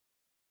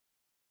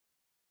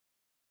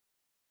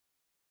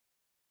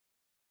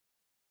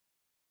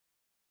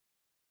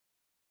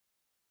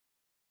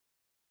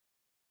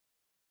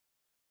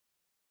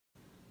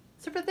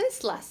So for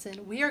this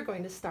lesson, we are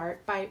going to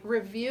start by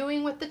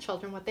reviewing with the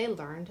children what they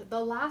learned the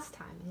last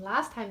time. And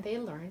last time they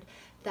learned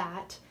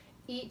that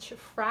each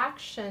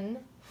fraction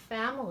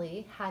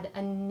family had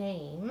a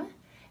name,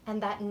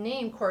 and that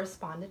name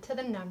corresponded to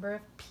the number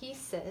of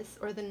pieces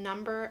or the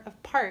number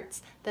of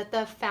parts that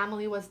the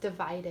family was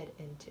divided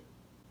into.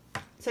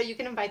 So you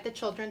can invite the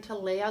children to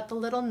lay out the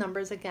little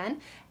numbers again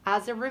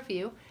as a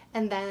review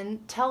and then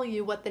tell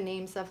you what the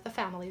names of the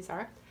families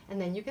are, and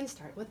then you can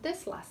start with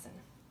this lesson.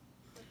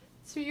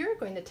 So you're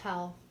going to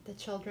tell the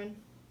children,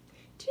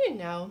 do you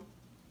know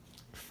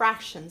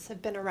fractions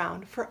have been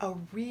around for a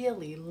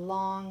really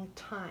long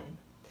time?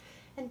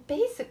 And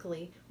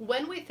basically,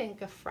 when we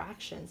think of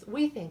fractions,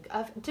 we think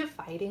of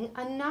dividing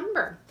a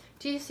number.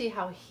 Do you see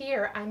how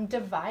here I'm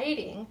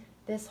dividing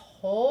this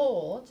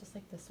whole, just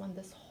like this one,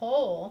 this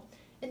whole,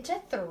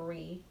 into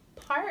 3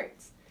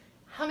 parts?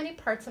 How many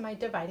parts am I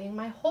dividing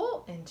my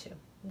whole into?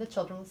 The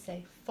children will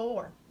say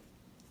 4.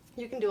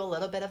 You can do a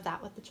little bit of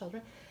that with the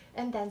children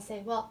and then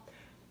say, well,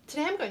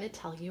 today I'm going to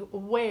tell you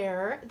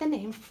where the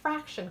name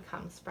fraction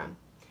comes from.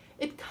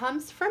 It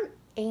comes from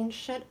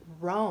ancient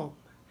Rome,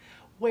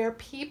 where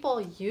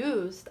people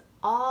used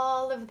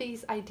all of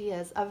these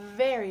ideas a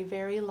very,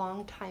 very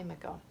long time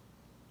ago.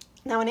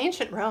 Now in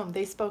ancient Rome,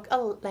 they spoke a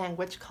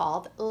language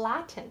called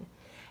Latin.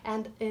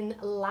 And in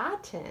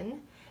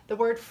Latin, the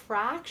word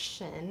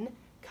fraction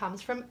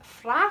comes from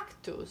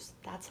fractus.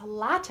 That's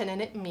Latin,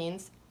 and it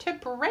means to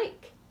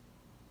break.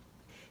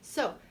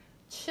 So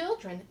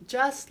children,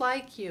 just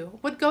like you,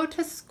 would go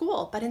to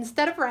school, but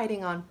instead of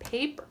writing on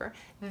paper,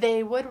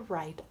 they would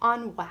write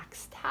on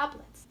wax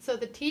tablets. So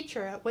the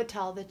teacher would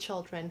tell the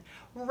children,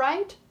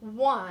 write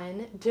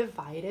 1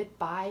 divided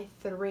by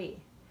 3.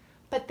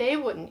 But they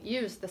wouldn't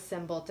use the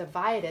symbol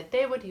divided,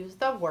 they would use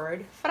the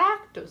word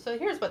fractus. So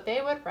here's what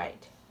they would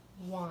write.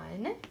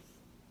 1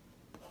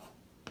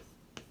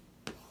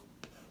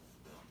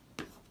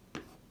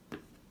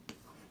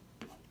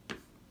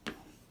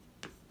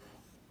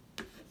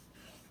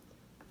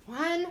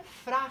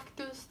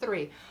 fractus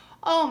 3.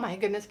 Oh my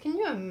goodness, can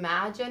you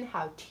imagine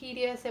how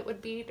tedious it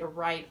would be to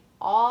write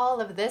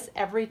all of this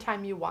every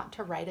time you want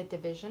to write a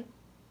division?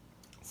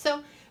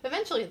 So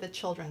eventually the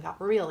children got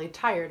really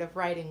tired of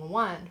writing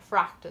 1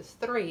 fractus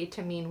 3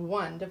 to mean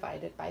 1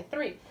 divided by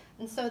 3.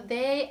 And so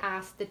they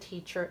asked the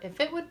teacher if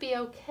it would be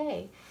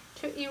okay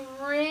to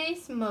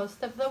erase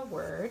most of the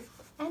word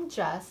and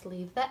just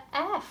leave the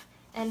F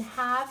and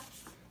have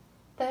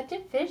the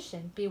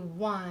division be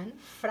 1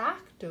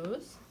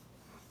 fractus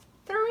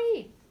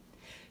 3.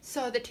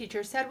 So the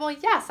teacher said, well,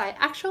 yes, I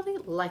actually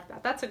like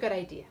that. That's a good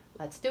idea.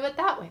 Let's do it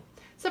that way.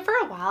 So for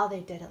a while they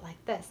did it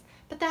like this.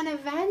 But then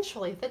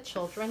eventually the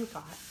children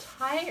got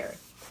tired.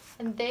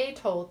 And they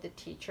told the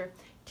teacher,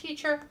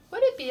 teacher,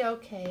 would it be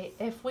okay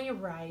if we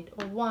write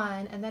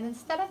 1 and then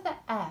instead of the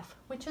F,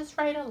 we just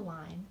write a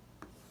line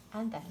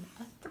and then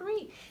a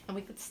 3. And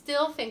we could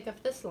still think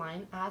of this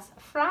line as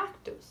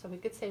fractus. So we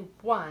could say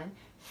 1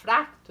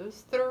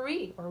 fractus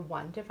 3, or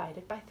 1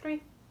 divided by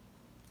 3.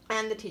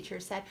 And the teacher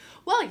said,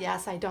 well,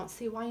 yes, I don't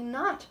see why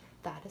not.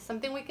 That is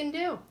something we can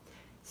do.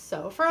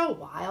 So for a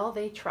while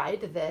they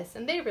tried this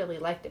and they really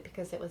liked it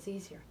because it was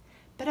easier.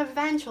 But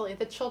eventually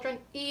the children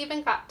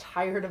even got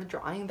tired of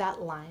drawing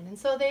that line. And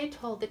so they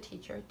told the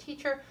teacher,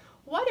 teacher,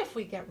 what if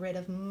we get rid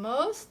of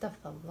most of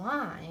the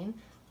line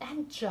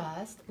and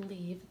just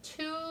leave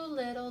 2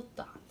 little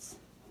dots?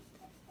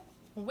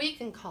 We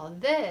can call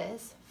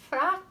this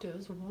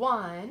fractus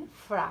 1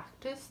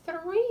 fractus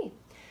 3.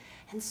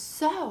 And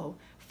so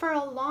for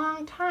a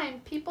long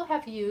time, people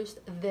have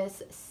used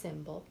this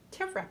symbol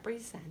to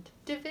represent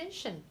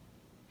division.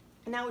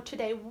 Now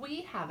today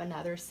we have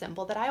another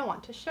symbol that I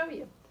want to show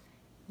you.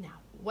 Now,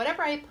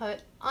 whatever I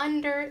put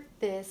under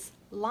this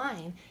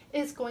line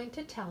is going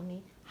to tell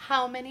me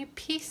how many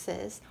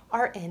pieces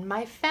are in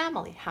my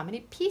family, how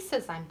many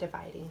pieces I'm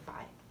dividing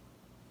by.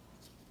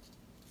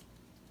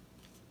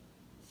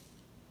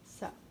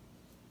 So,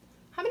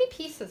 how many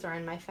pieces are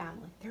in my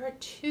family? There are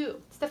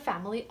 2. It's the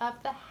family of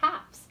the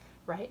halves.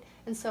 Right?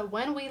 And so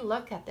when we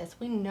look at this,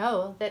 we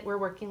know that we're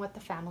working with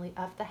the family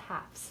of the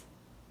halves.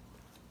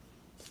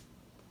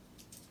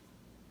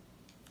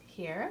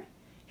 Here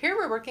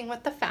we're working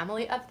with the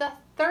family of the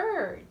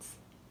thirds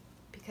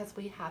because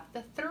we have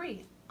the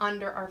 3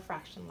 under our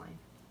fraction line.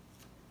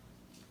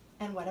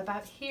 And what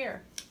about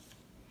here?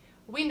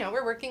 We know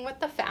we're working with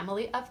the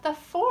family of the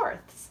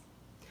fourths.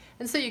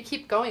 And so you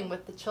keep going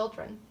with the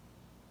children.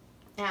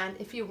 And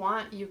if you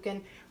want, you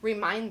can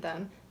remind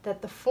them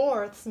that the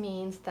fourths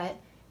means that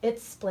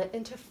it's split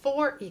into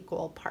 4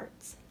 equal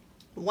parts.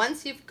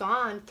 Once you've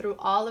gone through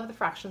all of the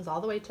fractions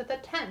all the way to the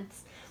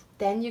tenths,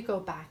 then you go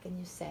back and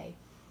you say,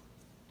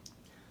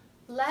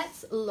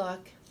 let's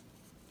look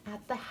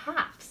at the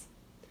halves.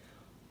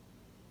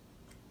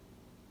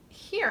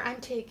 Here I'm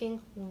taking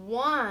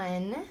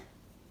 1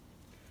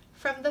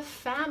 from the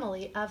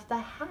family of the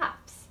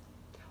halves.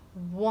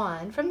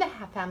 1 from the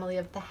family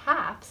of the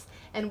halves,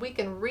 and we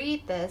can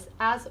read this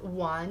as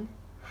 1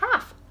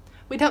 half.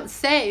 We don't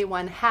say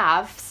 1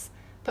 halves,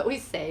 but we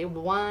say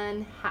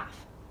 1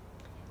 half.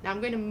 Now I'm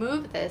going to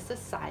move this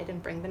aside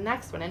and bring the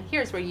next one. And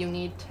here's where you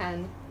need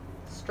 10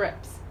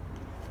 strips.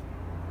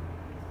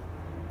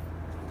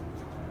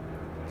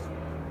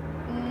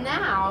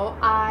 Now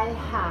I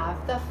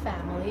have the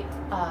family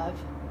of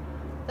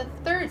the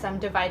thirds. I'm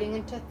dividing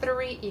into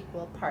 3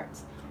 equal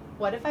parts.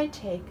 What if I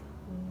take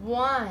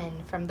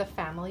 1 from the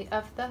family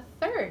of the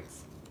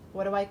thirds?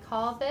 What do I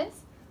call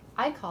this?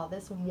 I call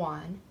this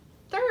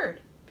 1/3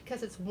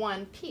 because it's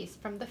 1 piece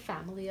from the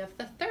family of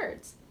the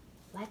thirds.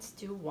 Let's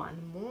do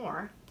one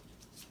more.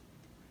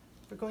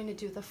 We're going to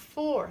do the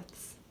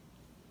fourths.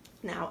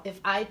 Now,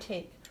 if I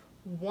take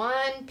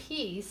 1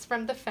 piece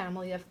from the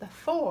family of the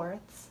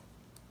fourths,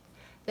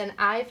 then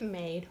I've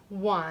made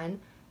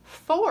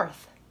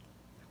 1/4.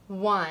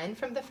 1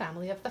 from the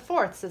family of the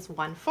fourths is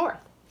 1/4.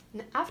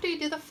 And after you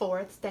do the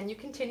fourths, then you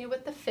continue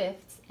with the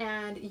fifths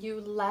and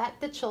you let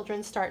the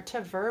children start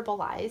to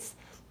verbalize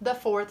the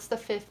fourths, the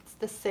fifths,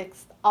 the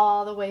sixths,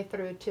 all the way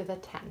through to the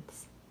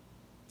tenths.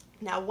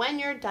 Now, when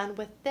you're done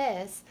with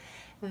this,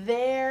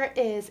 there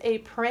is a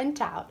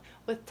printout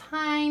with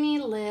tiny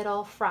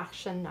little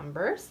fraction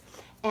numbers,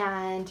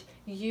 and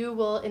you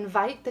will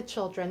invite the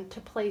children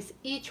to place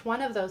each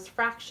one of those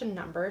fraction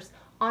numbers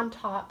on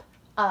top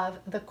of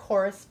the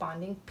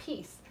corresponding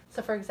piece.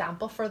 So for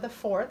example, for the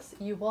fourths,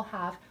 you will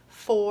have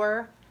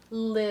 4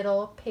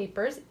 little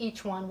papers.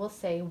 Each one will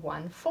say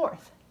 1/4,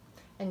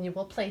 and you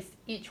will place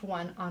each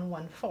one on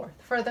 1/4.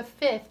 For the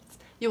fifths,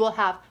 you will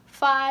have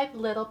 5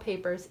 little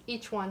papers.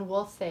 Each one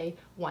will say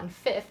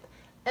 1/5,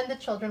 and the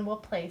children will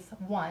place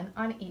 1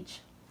 on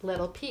each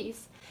little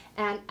piece.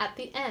 And at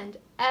the end,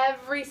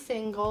 every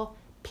single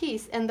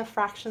piece in the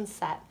fraction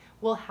set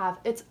will have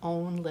its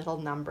own little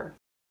number.